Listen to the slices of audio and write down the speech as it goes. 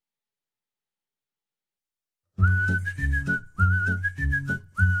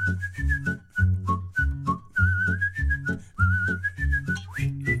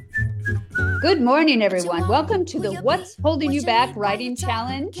Good morning, everyone. Welcome to the What's Holding You Back Writing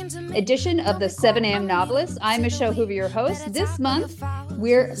Challenge edition of the 7 a.m. Novelist. I'm Michelle Hoover, your host. This month,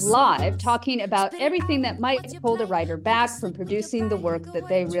 we're live talking about everything that might hold a writer back from producing the work that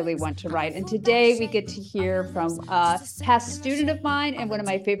they really want to write. And today, we get to hear from a past student of mine and one of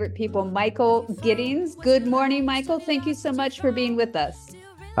my favorite people, Michael Giddings. Good morning, Michael. Thank you so much for being with us.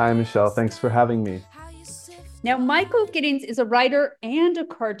 Hi, Michelle. Thanks for having me. Now, Michael Giddings is a writer and a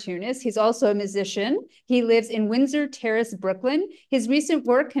cartoonist. He's also a musician. He lives in Windsor Terrace, Brooklyn. His recent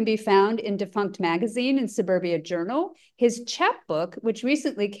work can be found in Defunct Magazine and Suburbia Journal. His chapbook, which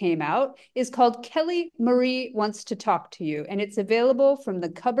recently came out, is called Kelly Marie Wants to Talk to You, and it's available from the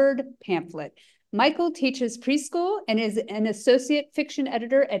Cupboard pamphlet. Michael teaches preschool and is an associate fiction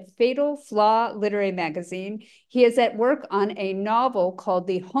editor at Fatal Flaw Literary Magazine. He is at work on a novel called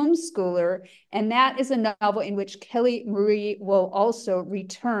The Homeschooler, and that is a novel in which Kelly Marie will also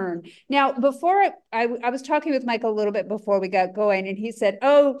return. Now, before I was talking with Michael a little bit before we got going, and he said,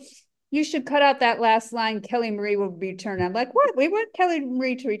 "Oh, you should cut out that last line, Kelly Marie will return." I'm like, what? We want Kelly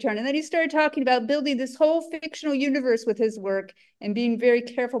Marie to return. And then he started talking about building this whole fictional universe with his work and being very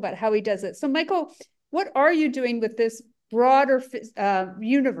careful about how he does it. So, Michael, what are you doing with this broader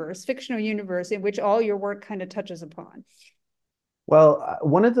universe, fictional universe, in which all your work kind of touches upon? Well,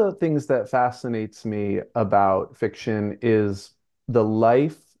 one of the things that fascinates me about fiction is the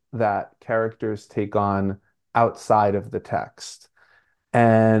life that characters take on outside of the text.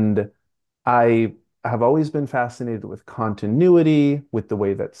 And I have always been fascinated with continuity, with the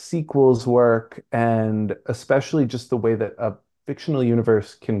way that sequels work, and especially just the way that a fictional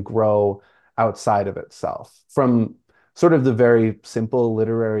universe can grow outside of itself. From sort of the very simple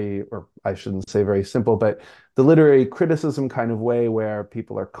literary, or I shouldn't say very simple, but the literary criticism kind of way where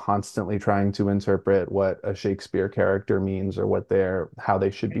people are constantly trying to interpret what a Shakespeare character means or how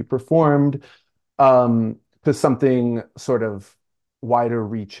they should be performed, to something sort of wider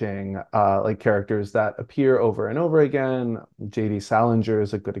reaching, like characters that appear over and over again. J.D. Salinger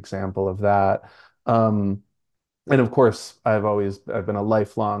is a good example of that. Um, and of course, I've been a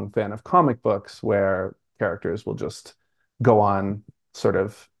lifelong fan of comic books where characters will just go on sort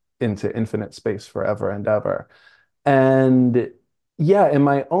of into infinite space forever and ever. And yeah, in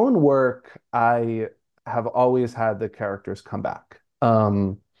my own work, I have always had the characters come back.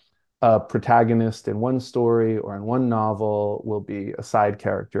 A protagonist in one story or in one novel will be a side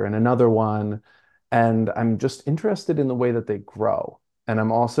character in another one. And I'm just interested in the way that they grow. And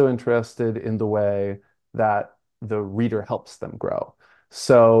I'm also interested in the way that the reader helps them grow.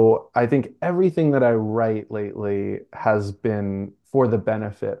 So I think everything that I write lately has been for the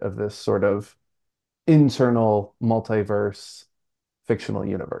benefit of this sort of internal multiverse fictional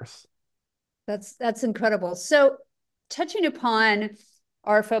universe. That's incredible. So, touching upon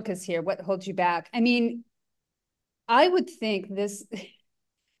our focus here, what holds you back? I mean, I would think this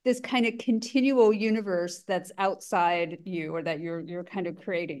kind of continual universe that's outside you or that you're kind of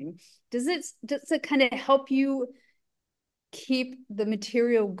creating, does it kind of help you keep the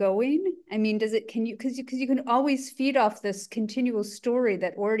material going? I mean, does it can you because you can always feed off this continual story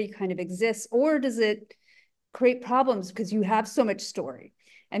that already kind of exists, or does it create problems because you have so much story?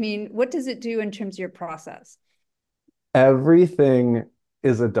 I mean, what does it do in terms of your process? Everything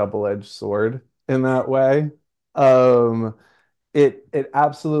is a double-edged sword in that way. Um, it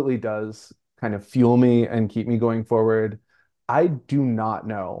absolutely does kind of fuel me and keep me going forward. I do not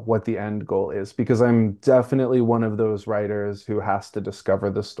know what the end goal is because I'm definitely one of those writers who has to discover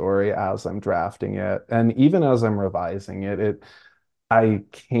the story as I'm drafting it. And even as I'm revising it, I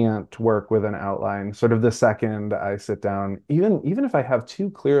can't work with an outline. Sort of the second I sit down, even if I have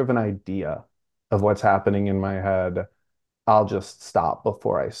too clear of an idea of what's happening in my head, I'll just stop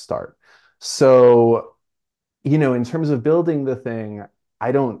before I start. So, in terms of building the thing,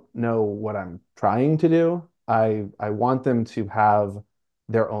 I don't know what I'm trying to do. I want them to have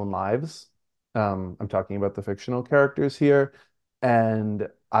their own lives. I'm talking about the fictional characters here, and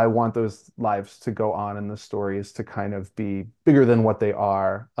I want those lives to go on and the stories to kind of be bigger than what they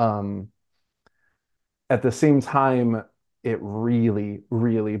are. At the same time, it really,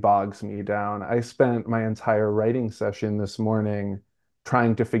 really bogs me down. I spent my entire writing session this morning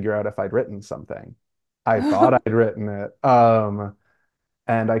trying to figure out if I'd written something. I thought I'd written it,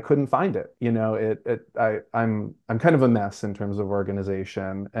 and I couldn't find it. I'm kind of a mess in terms of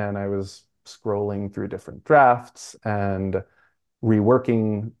organization, and I was scrolling through different drafts and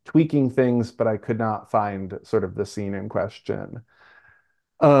reworking, tweaking things, but I could not find sort of the scene in question.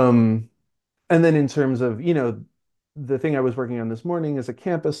 Um, and then in terms of, the thing I was working on this morning is a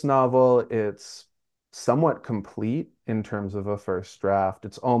campus novel. It's somewhat complete in terms of a first draft.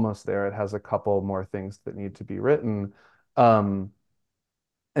 It's almost there. It has a couple more things that need to be written. Um,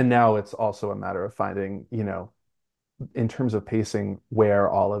 and now it's also a matter of finding, in terms of pacing, where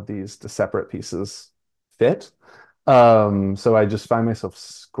all of these separate pieces fit. So I just find myself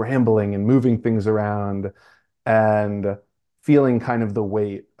scrambling and moving things around and feeling kind of the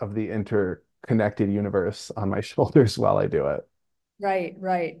weight of the interconnected universe on my shoulders while I do it. Right,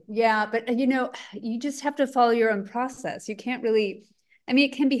 right. Yeah, but you just have to follow your own process. You can't really, I mean,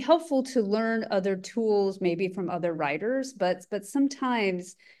 it can be helpful to learn other tools maybe from other writers, but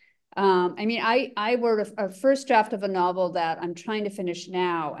sometimes I mean, I wrote a first draft of a novel that I'm trying to finish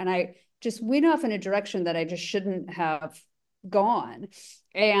now, and I just went off in a direction that I just shouldn't have gone,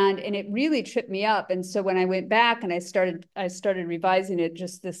 and it really tripped me up. And so when I went back and I started revising it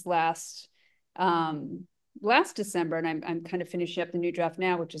just this um, last December, and I'm kind of finishing up the new draft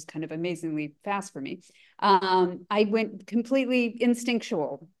now, which is kind of amazingly fast for me. I went completely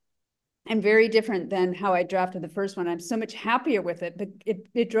instinctual and very different than how I drafted the first one. I'm so much happier with it, but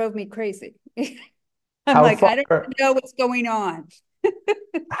it drove me crazy. I'm How like, I don't far know what's going on.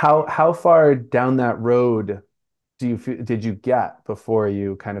 how far down that road did you get before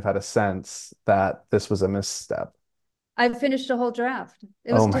you kind of had a sense that this was a misstep? I finished a whole draft.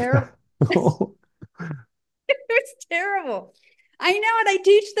 It Oh was my terrible. God. It was terrible. I know it. I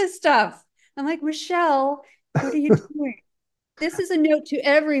teach this stuff. I'm like, Rochelle, what are you doing? This is a note to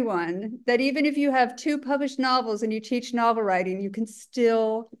everyone that even if you have two published novels and you teach novel writing, you can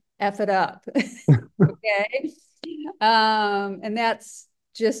still F it up. Okay. And that's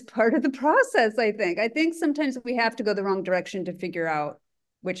just part of the process, I think. I think sometimes we have to go the wrong direction to figure out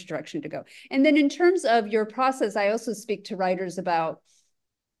which direction to go. And then in terms of your process, I also speak to writers about,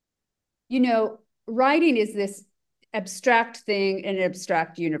 you know, writing is this abstract thing in an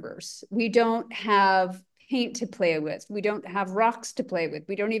abstract universe. We don't have paint to play with. We don't have rocks to play with.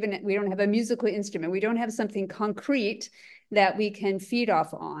 We don't have a musical instrument. We don't have something concrete that we can feed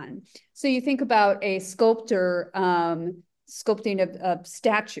off on. So you think about a sculptor sculpting a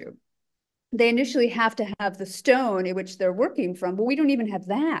statue. They initially have to have the stone in which they're working from, but we don't even have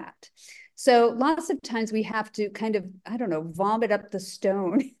that. So lots of times we have to kind of, I don't know, vomit up the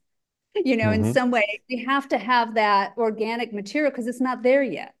stone in Hmm. some way. We have to have that organic material because it's not there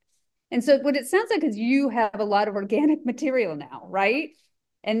yet. And so what it sounds like is you have a lot of organic material now, right?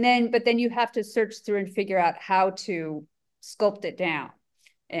 But then you have to search through and figure out how to sculpt it down.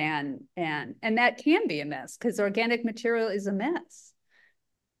 And that can be a mess because organic material is a mess.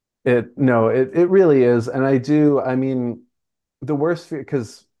 It really is. And I mean, the worst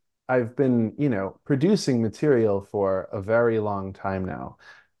because I've been, producing material for a very long time now.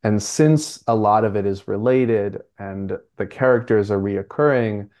 And since a lot of it is related and the characters are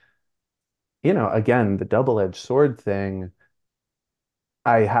reoccurring, again, the double-edged sword thing,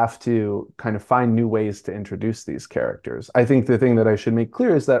 I have to kind of find new ways to introduce these characters. I think the thing that I should make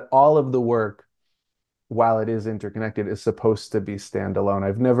clear is that all of the work, while it is interconnected, is supposed to be standalone.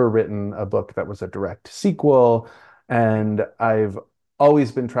 I've never written a book that was a direct sequel, and I've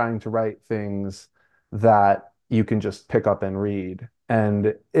always been trying to write things that you can just pick up and read.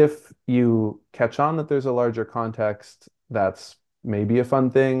 And if you catch on that there's a larger context, that's maybe a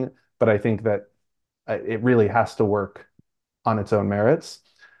fun thing, but I think that it really has to work on its own merits.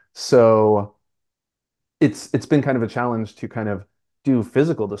 So it's been kind of a challenge to kind of do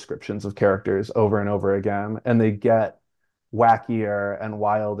physical descriptions of characters over and over again, and they get wackier and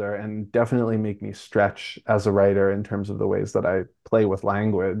wilder and definitely make me stretch as a writer in terms of the ways that I play with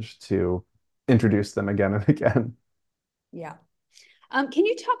language to introduce them again and again. Yeah. Can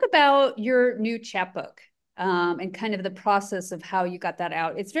you talk about your new chapbook and kind of the process of how you got that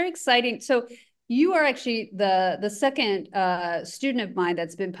out? It's very exciting. So you are actually the second student of mine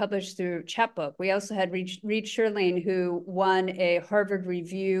that's been published through chapbook. We also had Reed Sherlane, who won a Harvard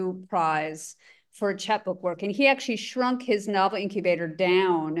Review Prize for chapbook work, and he actually shrunk his novel incubator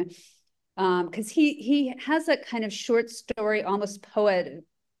down because he has a kind of short story, almost poet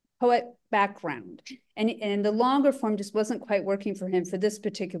background. And the longer form just wasn't quite working for him for this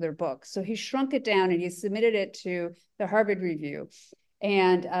particular book. So he shrunk it down and he submitted it to the Harvard Review.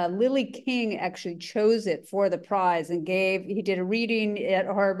 And Lily King actually chose it for the prize and he did a reading at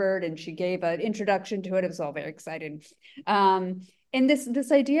Harvard and she gave an introduction to it. It was all very exciting. And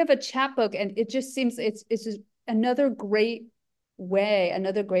this idea of a chapbook, and it just seems it's just another great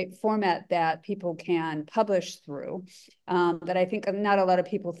another great format that people can publish through that I think not a lot of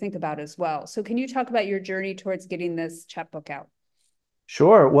people think about as well. So can you talk about your journey towards getting this chapbook out?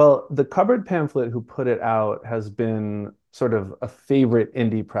 Sure. Well, the Cupboard Pamphlet who put it out has been sort of a favorite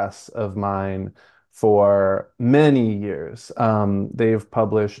indie press of mine for many years. They've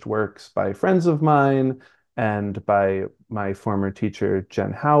published works by friends of mine and by my former teacher,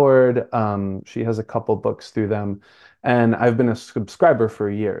 Jen Howard. She has a couple books through them, and I've been a subscriber for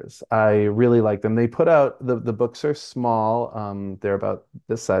years. I really like them. They put out the books are small. They're about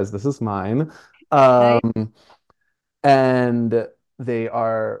this size. This is mine. Nice. And they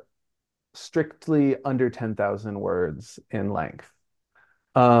are strictly under 10,000 words in length.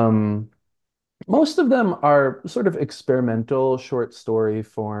 Um, Most of them are sort of experimental short story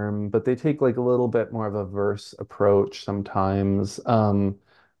form, but they take like a little bit more of a verse approach sometimes.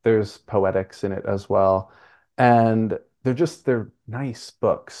 There's poetics in it as well. And they're nice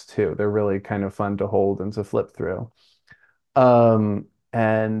books too. They're really kind of fun to hold and to flip through.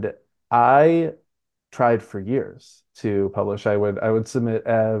 And I tried for years to publish. I would submit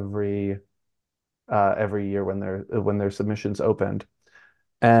every year when their submissions opened.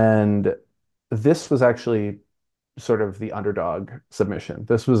 And this was actually sort of the underdog submission.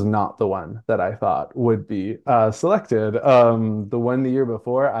 This was not the one that I thought would be selected. The one the year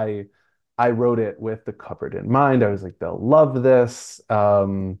before, I wrote it with the cupboard in mind. I was like, they'll love this.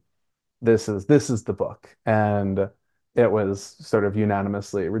 This is the book, and it was sort of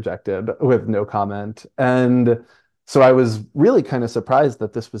unanimously rejected with no comment. And so I was really kind of surprised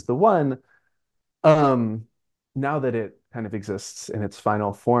that this was the one. Um, Now that it kind of exists in its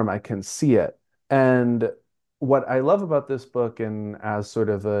final form, I can see it. And what I love about this book, and as sort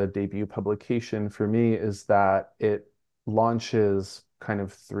of a debut publication for me, is that it launches kind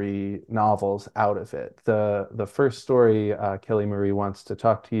of three novels out of it. The first story, Kelly Marie Wants to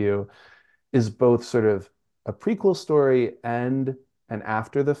Talk to You, is both sort of a prequel story and an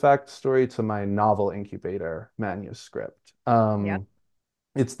after the fact story to my novel incubator manuscript. Yeah.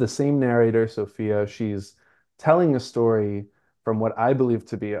 It's the same narrator, Sophia. She's telling a story from what I believe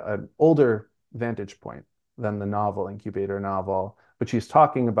to be an older vantage point than the novel, incubator novel, but she's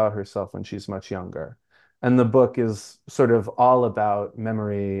talking about herself when she's much younger. And the book is sort of all about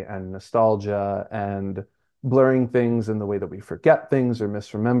memory and nostalgia and blurring things in the way that we forget things or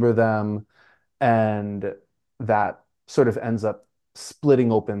misremember them. And that sort of ends up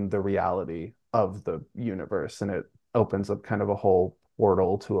splitting open the reality of the universe, and it opens up kind of a whole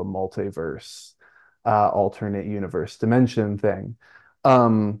portal to a multiverse, alternate universe dimension thing.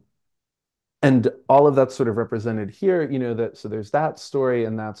 Um, and all of that's sort of represented here, that so there's that story,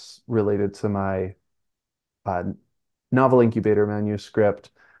 and that's related to my uh, novel incubator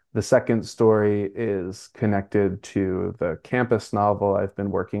manuscript. The second story is connected to the campus novel I've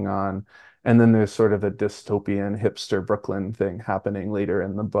been working on. And then there's sort of a dystopian hipster Brooklyn thing happening later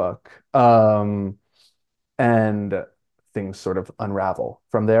in the book. And things sort of unravel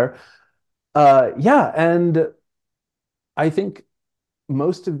from there. Yeah, and I think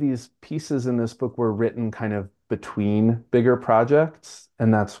most of these pieces in this book were written kind of between bigger projects,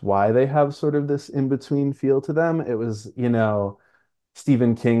 and that's why they have sort of this in-between feel to them. It was,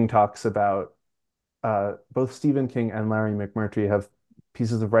 Stephen King talks about both Stephen King and Larry McMurtry have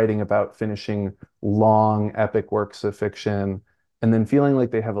pieces of writing about finishing long, epic works of fiction and then feeling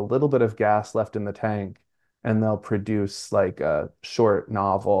like they have a little bit of gas left in the tank, and they'll produce like a short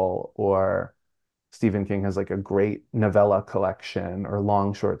novel, or Stephen King has like a great novella collection or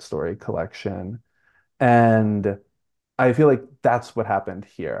long short story collection. And I feel like that's what happened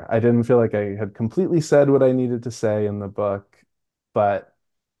here. I didn't feel like I had completely said what I needed to say in the book, but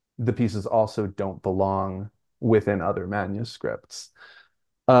the pieces also don't belong within other manuscripts.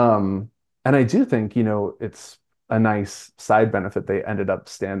 Um, and I do think, it's a nice side benefit. They ended up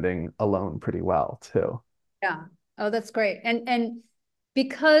standing alone pretty well too. Yeah. Oh, that's great. And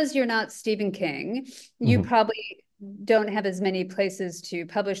because you're not Stephen King, you Mhm. probably don't have as many places to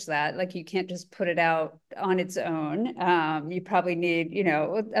publish that. Like you can't just put it out on its own. You probably need,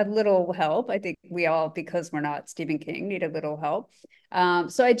 a little help. I think we all, because we're not Stephen King, need a little help.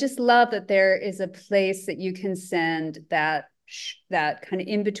 So I just love that there is a place that you can send that kind of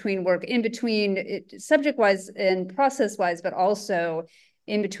in between work, in between subject wise and process wise, but also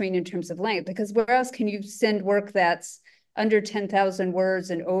in between in terms of length. Because where else can you send work that's under 10,000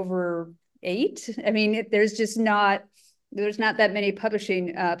 words and over 8? I mean, there's not that many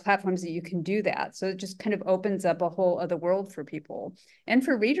publishing platforms that you can do that. So it just kind of opens up a whole other world for people and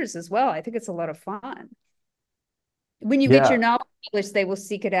for readers as well. I think it's a lot of fun. When you get your Yeah. novel published, they will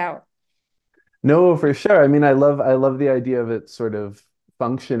seek it out. No, for sure. I mean, I love the idea of it sort of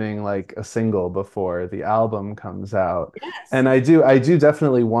functioning like a single before the album comes out. Yes. And I do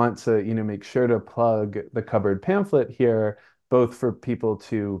definitely want to, make sure to plug the cupboard pamphlet here, both for people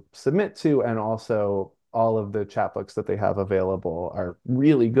to submit to and also all of the chapbooks that they have available are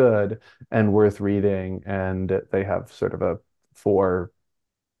really good and worth reading. And they have sort of a for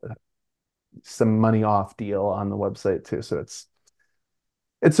some money off deal on the website too. So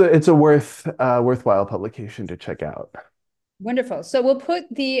it's a worthwhile publication to check out. Wonderful. So we'll put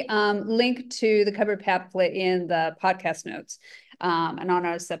the link to the cover pamphlet in the podcast notes and on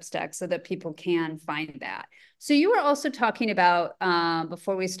our Substack so that people can find that. So you were also talking about,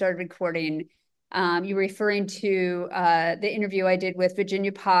 before we started recording, you were referring to the interview I did with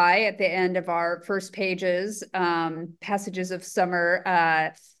Virginia Pye at the end of our first pages, Passages of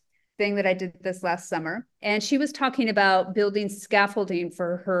Summer thing that I did this last summer. And she was talking about building scaffolding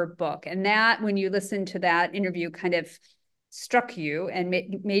for her book. And that, when you listen to that interview, kind of struck you and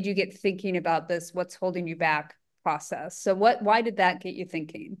made you get thinking about this, what's holding you back process. So why did that get you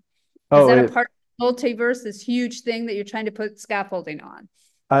thinking? Is Oh, that a it part of multiverse, this huge thing that you're trying to put scaffolding on?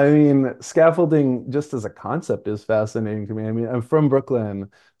 I mean, scaffolding just as a concept is fascinating to me. I mean, I'm from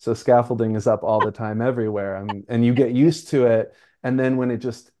Brooklyn, so scaffolding is up all the time everywhere. And you get used to it. And then when it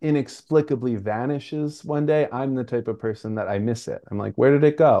just inexplicably vanishes one day, I'm the type of person that I miss it. I'm like, where did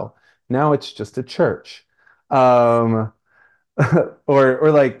it go? Now it's just a church. Um,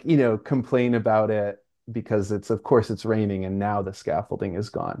 or like, complain about it because it's of course it's raining and now the scaffolding is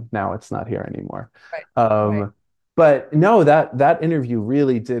gone. Now it's not here anymore. Right, right. Um, but no, that interview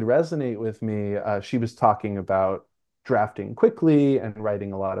really did resonate with me. She was talking about drafting quickly and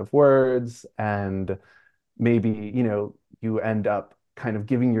writing a lot of words, and maybe, you end up kind of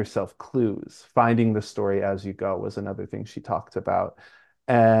giving yourself clues. Finding the story as you go was another thing she talked about.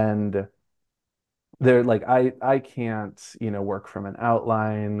 And they're like, I can't, work from an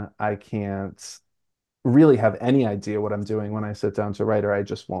outline. I can't really have any idea what I'm doing when I sit down to write, or I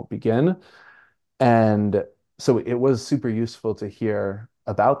just won't begin. And so it was super useful to hear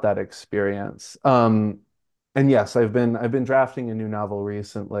about that experience. And yes, I've been drafting a new novel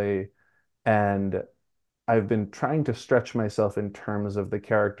recently, and I've been trying to stretch myself in terms of the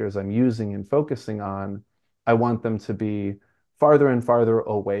characters I'm using and focusing on. I want them to be farther and farther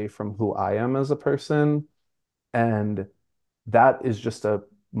away from who I am as a person. And that is just a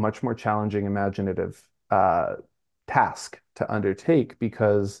much more challenging imaginative task to undertake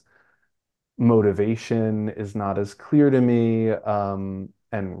because motivation is not as clear to me,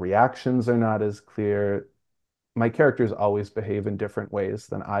 and reactions are not as clear. My characters always behave in different ways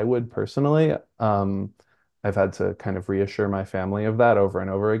than I would personally. I've had to kind of reassure my family of that over and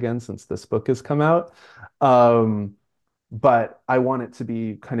over again since this book has come out. Um, but I want it to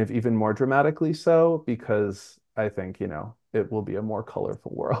be kind of even more dramatically so because I think, it will be a more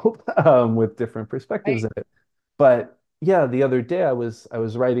colorful world with different perspectives Right. in it. But yeah, the other day I was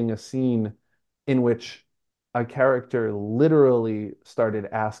writing a scene in which a character literally started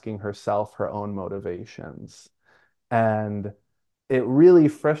asking herself her own motivations. And it really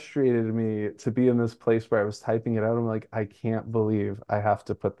frustrated me to be in this place where I was typing it out. I'm like, I can't believe I have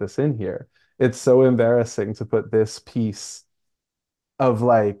to put this in here. It's so embarrassing to put this piece of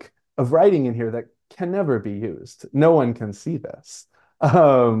writing in here that can never be used. No one can see this.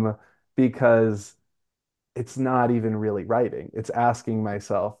 Um, because it's not even really writing. It's asking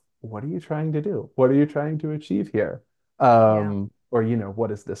myself, what are you trying to do? What are you trying to achieve here? Yeah. Or,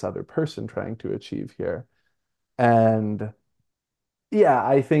 what is this other person trying to achieve here? And yeah,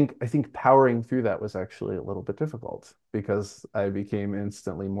 I think powering through that was actually a little bit difficult because I became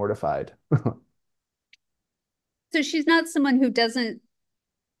instantly mortified. So she's not someone who doesn't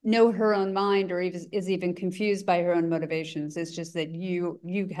know her own mind or is even confused by her own motivations. It's just that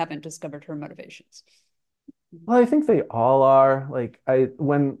you haven't discovered her motivations. Well, I think they all are. Like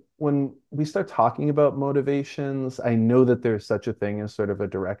when we start talking about motivations, I know that there's such a thing as sort of a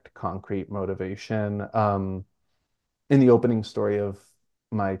direct, concrete motivation. In the opening story of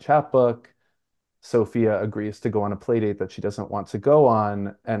my chapbook, Sophia agrees to go on a play date that she doesn't want to go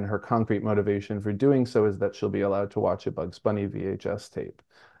on, and her concrete motivation for doing so is that she'll be allowed to watch a Bugs Bunny VHS tape.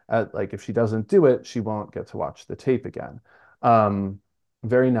 Like if she doesn't do it, she won't get to watch the tape again. Um,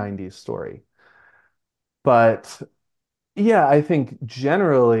 Very 90s story. But yeah, I think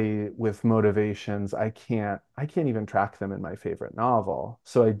generally with motivations, I can't even track them in my favorite novel.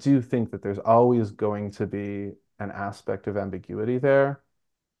 So I do think that there's always going to be an aspect of ambiguity there.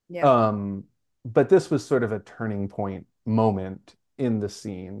 Yeah. Um, but this was sort of a turning point moment in the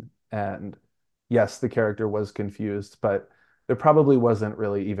scene. And yes, the character was confused, but there probably wasn't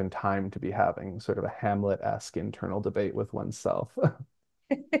really even time to be having sort of a Hamlet-esque internal debate with oneself.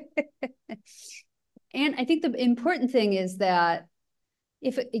 And I think the important thing is that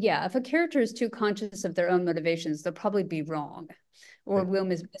if a character is too conscious of their own motivations, they'll probably be wrong or Right. will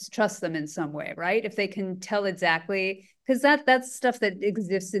mistrust them in some way, right? If they can tell exactly, because that's stuff that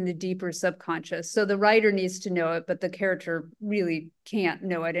exists in the deeper subconscious. So the writer needs to know it, but the character really can't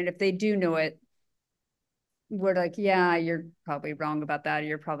know it. And if they do know it, we're like, yeah, you're probably wrong about that. Or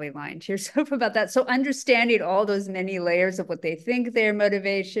you're probably lying to yourself about that. So understanding all those many layers of what they think their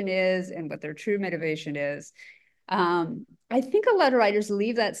motivation is and what their true motivation is. I think a lot of writers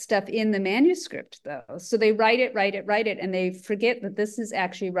leave that stuff in the manuscript though. So they write it, and they forget that this is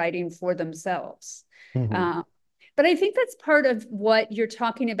actually writing for themselves. Mhm. Um, but I think that's part of what you're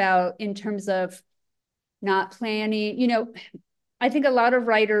talking about in terms of not planning. I think a lot of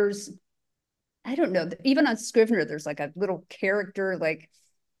writers, I don't know, even on Scrivener, there's like a little character like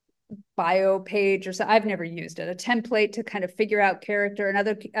bio page or so. I've never used it, a template to kind of figure out character, and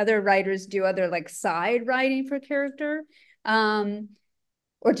other writers do other like side writing for character. Um,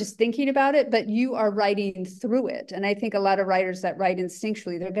 or just thinking about it, but you are writing through it. And I think a lot of writers that write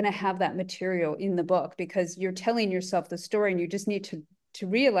instinctually, they're going to have that material in the book because you're telling yourself the story and you just need to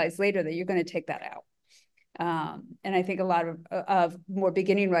realize later that you're going to take that out. And I think a lot of more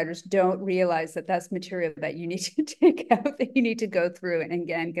beginning writers don't realize that that's material that you need to take out, that you need to go through and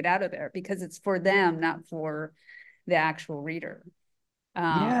again get out of there because it's for them, not for the actual reader.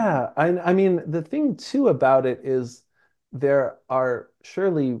 Um, Yeah, I mean, the thing too about it is there are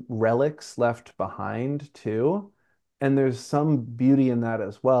surely relics left behind too, and there's some beauty in that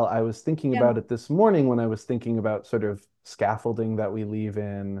as well. I was thinking yeah. about it this morning when I was thinking about sort of scaffolding that we leave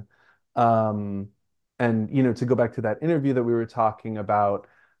in. Um, and to go back to that interview that we were talking about,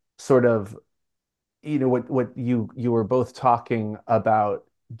 sort of what you were both talking about,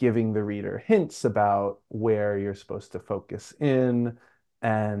 giving the reader hints about where you're supposed to focus in,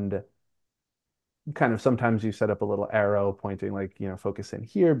 and kind of sometimes you set up a little arrow pointing like, focus in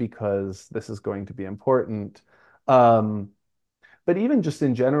here because this is going to be important. um but even just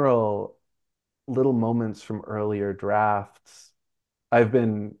in general, little moments from earlier drafts, I've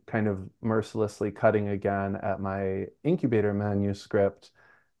been kind of mercilessly cutting again at my incubator manuscript,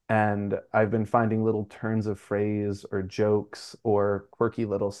 and I've been finding little turns of phrase or jokes or quirky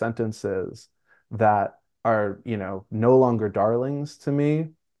little sentences that are, no longer darlings to me,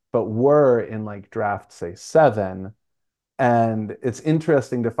 but were in like draft, say, 7. And it's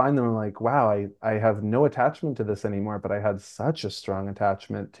interesting to find them. I'm like, wow, I have no attachment to this anymore, but I had such a strong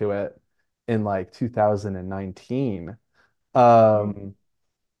attachment to it in like 2019. Um,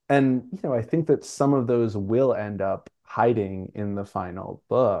 and I think that some of those will end up hiding in the final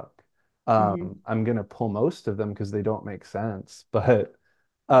book. Mm-hmm. I'm gonna pull most of them because they don't make sense, but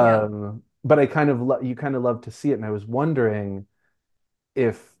Yeah. I kind of you kind of love to see it, and I was wondering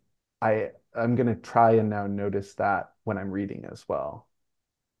if I'm gonna try and now notice that when I'm reading as well.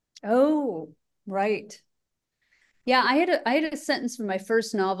 Oh, right. Yeah, I had a sentence from my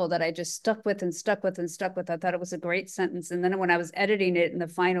first novel that I just stuck with and stuck with and stuck with. I thought it was a great sentence. And then when I was editing it in the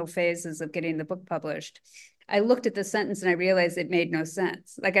final phases of getting the book published, I looked at the sentence and I realized it made no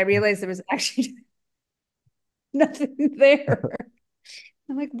sense. Like I realized there was actually nothing there.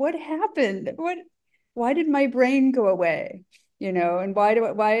 I'm like, what happened? Why did my brain go away? And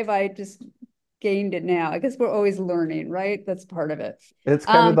why have I just gained it now? I guess we're always learning, right? That's part of it. It's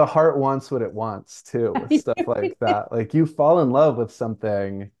kind of Um, the heart wants what it wants too, with stuff like that. Like you fall in love with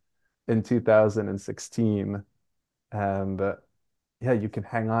something in 2016, and yeah, you can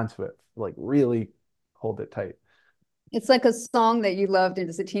hang on to it, like really hold it tight. It's like a song that you loved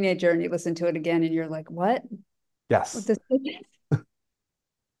as a teenager and you listen to it again and you're like, what? What Yes. this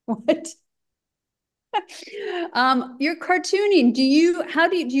what? Your cartooning, do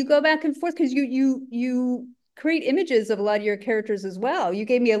you go back and forth? Because you create images of a lot of your characters as well. You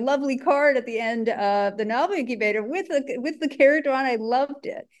gave me a lovely card at the end of the novel incubator with the character on. I loved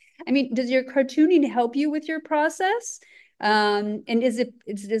it. I mean, does your cartooning help you with your process? And does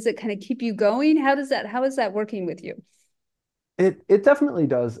it kind of keep you going? How is that working with you? It definitely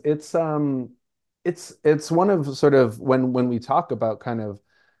does. It's one of sort of when we talk about kind of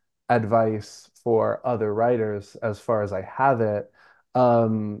advice for other writers, as far as I have it,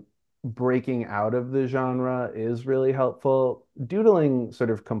 breaking out of the genre is really helpful. Doodling sort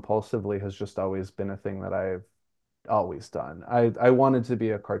of compulsively has just always been a thing that I've always done. I wanted to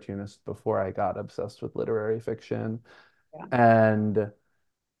be a cartoonist before I got obsessed with literary fiction. Yeah. And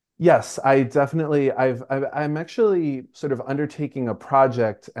yes, I definitely I'm actually sort of undertaking a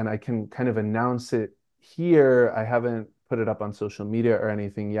project, and I can kind of announce it here. I haven't put it up on social media or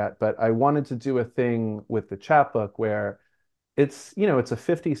anything yet, but I wanted to do a thing with the chapbook where it's a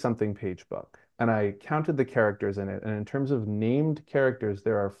 50 something page book. and I counted the characters in it. And in terms of named characters,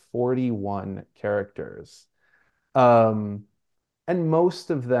 there are 41 characters. Um, and most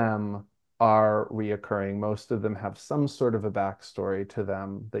of them are reoccurring. Most of them have some sort of a backstory to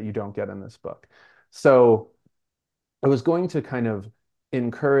them that you don't get in this book. So I was going to kind of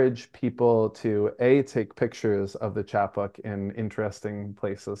encourage people to A, take pictures of the chapbook in interesting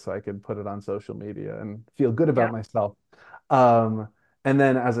places so I could put it on social media and feel good about Yeah. myself. Um, and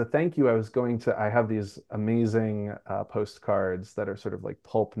then as a thank you, I have these amazing postcards that are sort of like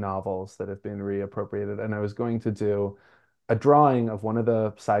pulp novels that have been reappropriated. And I was going to do a drawing of one of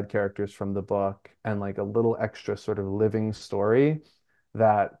the side characters from the book and like a little extra sort of living story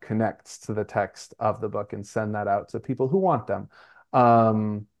that connects to the text of the book and send that out to people who want them.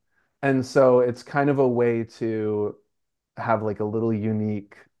 Um, and so it's kind of a way to have like a little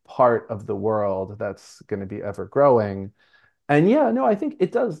unique part of the world that's going to be ever growing. And yeah, no, I think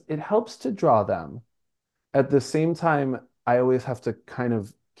it does. It helps to draw them. At the same time, I always have to kind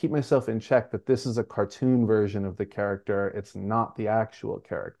of keep myself in check that this is a cartoon version of the character. It's not the actual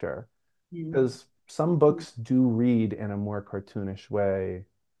character. Mm. Because some books do read in a more cartoonish way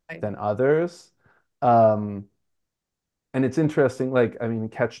Right. than others. Um, and it's interesting, like, I mean,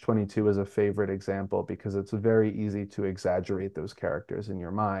 Catch-22 is a favorite example because it's very easy to exaggerate those characters in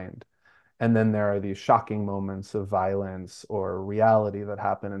your mind. And then there are these shocking moments of violence or reality that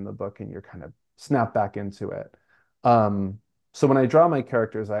happen in the book, and you're kind of snap back into it. Um, so when I draw my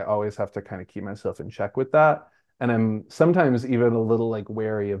characters, I always have to kind of keep myself in check with that. And I'm sometimes even a little like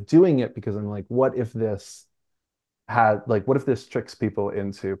wary of doing it because I'm like, what if this tricks people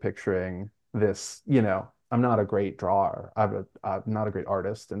into picturing this, I'm not a great drawer. I'm not a great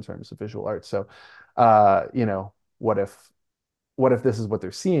artist in terms of visual art. So, what if this is what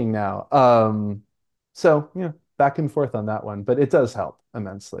they're seeing now? So, back and forth on that one, but it does help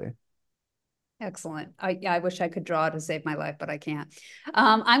immensely. Excellent. Yeah, I wish I could draw to save my life, but I can't.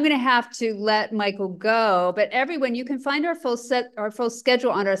 I'm going to have to let Michael go. But everyone, you can find our full schedule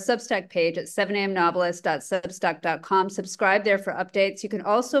on our Substack page at 7amnovelist.substack.com. Subscribe there for updates. You can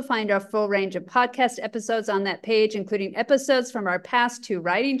also find our full range of podcast episodes on that page, including episodes from our past 2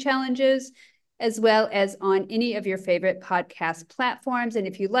 writing challenges, as well as on any of your favorite podcast platforms. And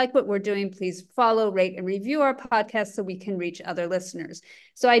if you like what we're doing, please follow, rate, and review our podcast so we can reach other listeners.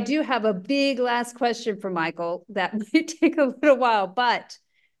 So I do have a big last question for Michael that might take a little while, but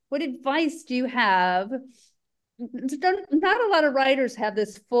what advice do you have? Not a lot of writers have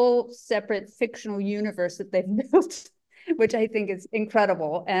this full separate fictional universe that they've built, which I think is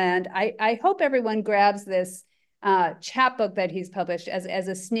incredible. And I hope everyone grabs this chapbook that he's published as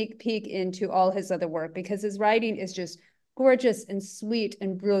a sneak peek into all his other work, because his writing is just gorgeous and sweet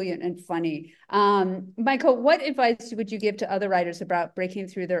and brilliant and funny. Michael, what advice would you give to other writers about breaking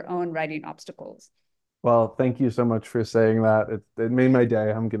through their own writing obstacles? Well, thank you so much for saying that. It made my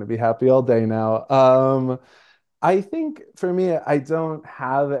day. I'm going to be happy all day now. I think for me, I don't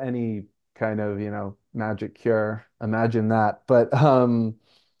have any kind of, magic cure. Imagine that. But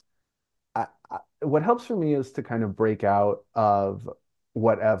what helps for me is to kind of break out of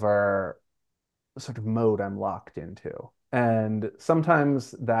whatever sort of mode I'm locked into. And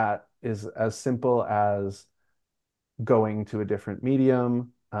sometimes that is as simple as going to a different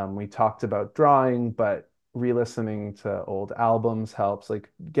medium. We talked about drawing, but re-listening to old albums helps.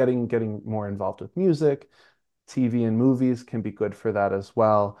 Like getting more involved with music, TV and movies can be good for that as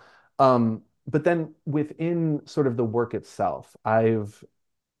well. But then within sort of the work itself,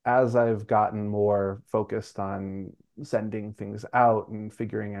 as I've gotten more focused on sending things out and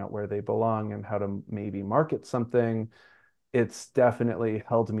figuring out where they belong and how to maybe market something, it's definitely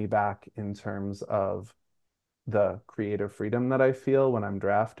held me back in terms of the creative freedom that I feel when I'm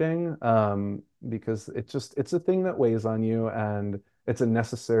drafting, because it's a thing that weighs on you and it's a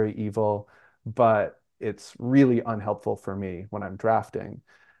necessary evil, but it's really unhelpful for me when I'm drafting.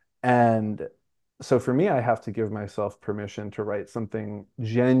 And so for me, I have to give myself permission to write something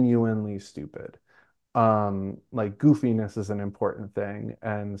genuinely stupid. Like goofiness is an important thing.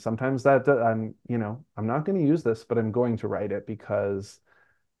 And sometimes I'm not going to use this, but I'm going to write it because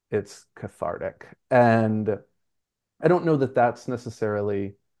it's cathartic. And I don't know that that's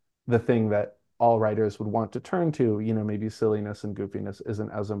necessarily the thing that all writers would want to turn to. Maybe silliness and goofiness isn't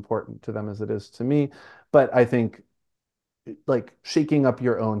as important to them as it is to me. But I think like shaking up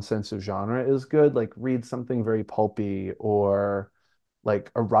your own sense of genre is good. Like read something very pulpy or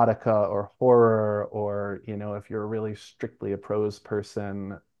like erotica or horror, or, if you're really strictly a prose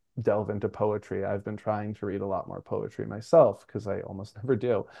person, delve into poetry. I've been trying to read a lot more poetry myself because I almost never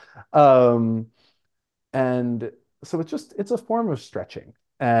do. Um, and so it's a form of stretching.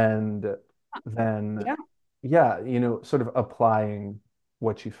 And then Yeah. yeah, sort of applying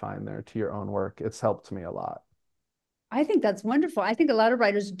what you find there to your own work, it's helped me a lot. I think that's wonderful. I think a lot of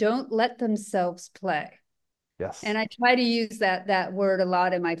writers don't let themselves play. And Yes. I try to use that word a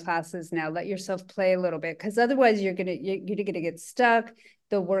lot in my classes now. Let yourself play a little bit, because otherwise you're gonna get stuck.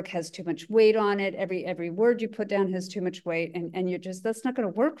 The work has too much weight on it. Every word you put down has too much weight, and you're just that's not going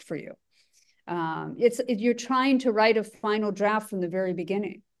to work for you. You're trying to write a final draft from the very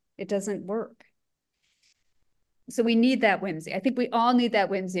beginning. It doesn't work. So we need that whimsy. I think we all need that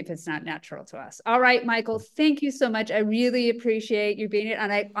whimsy if it's not natural to us. All right, Michael, thank you so much. I really appreciate you being here.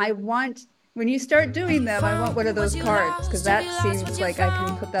 And I want, when you start doing them, I want one of those cards, because that seems like I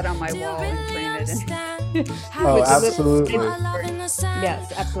can put that on my wall and frame it. Oh, With the absolutely.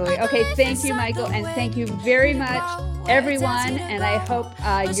 yes, absolutely. Okay, thank you, Michael. And thank you very much, everyone. And I hope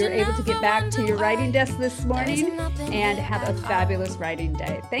you're able to get back to your writing desk this morning and have a fabulous writing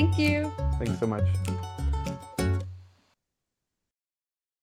day. Thank you. Thanks so much.